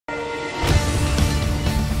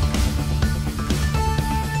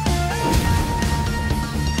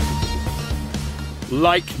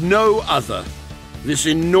Like no other, this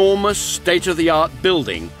enormous state-of-the-art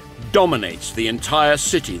building dominates the entire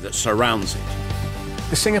city that surrounds it.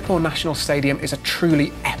 The Singapore National Stadium is a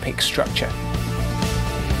truly epic structure.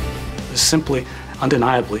 It's simply,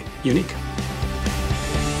 undeniably unique.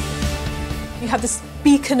 You have this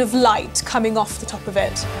beacon of light coming off the top of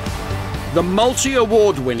it. The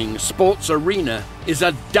multi-award-winning sports arena is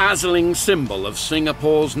a dazzling symbol of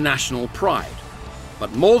Singapore's national pride.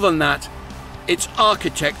 But more than that, it's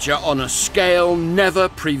architecture on a scale never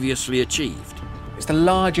previously achieved. It's the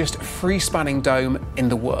largest free-spanning dome in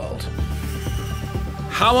the world.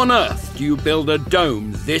 How on earth do you build a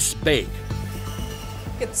dome this big?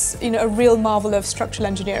 It's, a real marvel of structural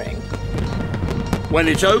engineering. When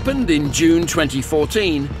it opened in June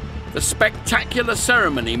 2014, the spectacular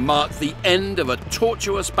ceremony marked the end of a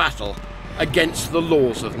tortuous battle against the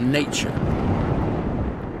laws of nature.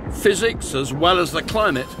 Physics, as well as the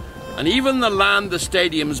climate, and even the land the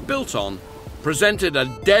stadium's built on, presented a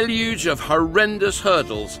deluge of horrendous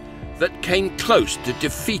hurdles that came close to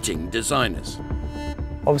defeating designers.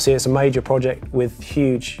 Obviously, it's a major project with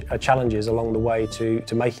huge challenges along the way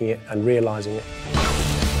to making it and realising it.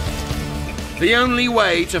 The only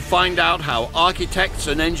way to find out how architects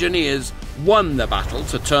and engineers won the battle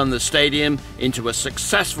to turn the stadium into a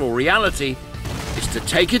successful reality is to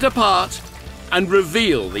take it apart and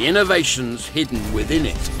reveal the innovations hidden within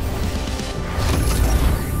it.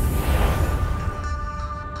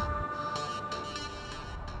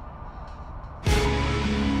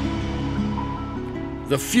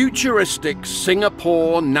 The futuristic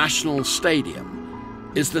Singapore National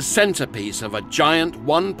Stadium is the centerpiece of a giant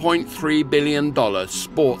 $1.3 billion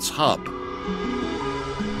sports hub.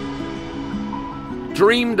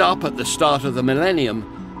 Dreamed up at the start of the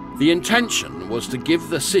millennium, the intention was to give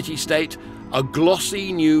the city-state a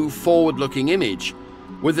glossy new forward-looking image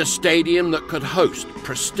with a stadium that could host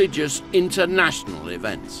prestigious international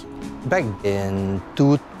events. Back in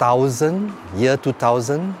 2000, year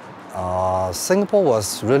 2000, Singapore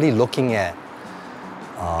was really looking at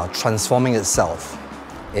transforming itself.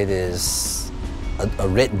 It is a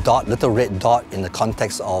red dot, little red dot in the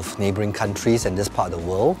context of neighboring countries and this part of the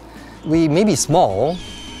world. We may be small,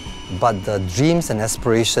 but the dreams and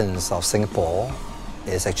aspirations of Singapore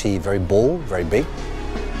is actually very bold, very big.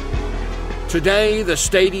 Today, the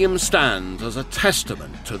stadium stands as a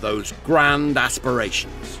testament to those grand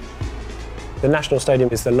aspirations. The National Stadium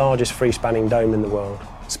is the largest free-spanning dome in the world,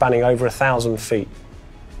 spanning over 1,000 feet.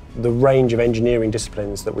 The range of engineering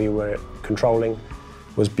disciplines that we were controlling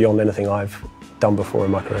was beyond anything I've done before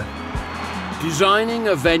in my career. Designing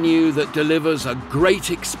a venue that delivers a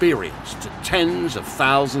great experience to tens of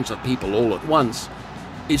thousands of people all at once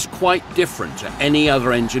is quite different to any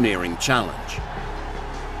other engineering challenge.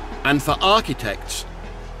 And for architects,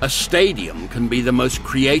 a stadium can be the most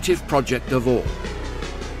creative project of all.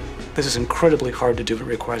 This is incredibly hard to do. It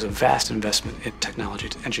requires a vast investment in technology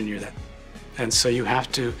to engineer that. And so you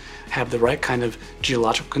have to have the right kind of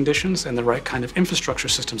geological conditions and the right kind of infrastructure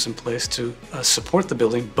systems in place to support the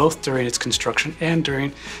building, both during its construction and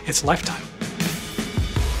during its lifetime.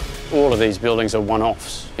 All of these buildings are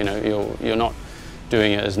one-offs. You're not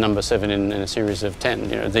doing it as number 7 in a series of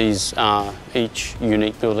 10. These are each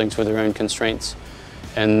unique buildings with their own constraints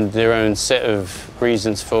and their own set of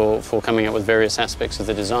reasons for coming up with various aspects of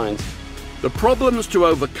the designs. The problems to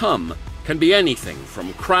overcome can be anything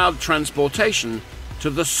from crowd transportation to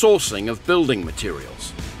the sourcing of building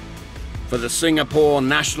materials. For the Singapore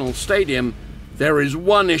National Stadium, there is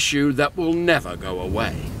one issue that will never go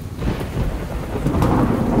away.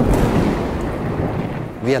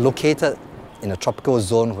 We are located in a tropical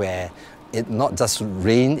zone where it not just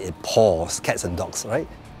rain, it pours, cats and dogs, right?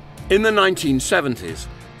 In the 1970s,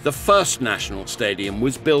 the first National Stadium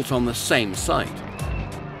was built on the same site.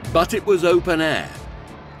 But it was open air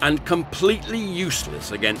and completely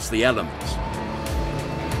useless against the elements.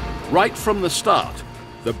 Right from the start,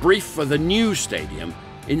 the brief for the new stadium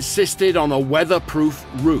insisted on a weatherproof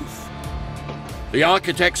roof. The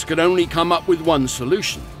architects could only come up with one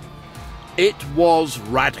solution. It was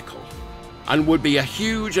radical and would be a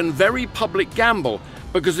huge and very public gamble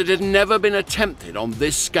because it had never been attempted on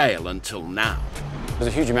this scale until now. There's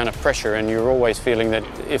a huge amount of pressure and you're always feeling that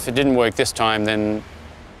if it didn't work this time, then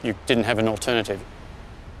you didn't have an alternative.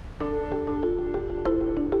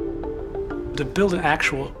 To build an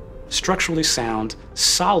actual structurally sound,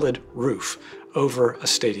 solid roof over a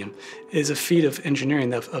stadium is a feat of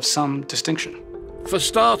engineering of some distinction. For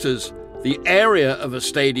starters, the area of a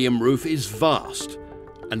stadium roof is vast,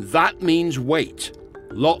 and that means weight,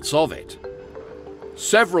 lots of it.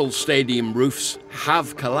 Several stadium roofs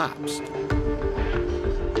have collapsed.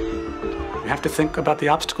 You have to think about the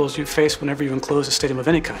obstacles you face whenever you enclose a stadium of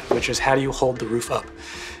any kind, which is how do you hold the roof up?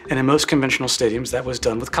 And in most conventional stadiums, that was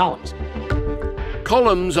done with columns.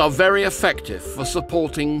 Columns are very effective for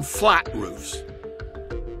supporting flat roofs.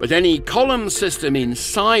 But any column system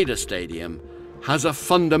inside a stadium has a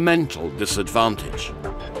fundamental disadvantage.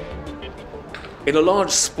 In a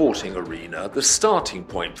large sporting arena, the starting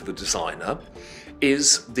point for the designer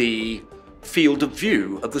is the field of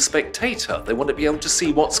view of the spectator. They want to be able to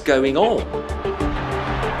see what's going on.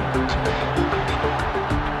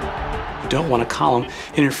 You don't want a column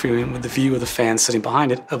interfering with the view of the fans sitting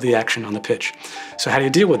behind it of the action on the pitch. So how do you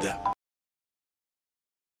deal with that?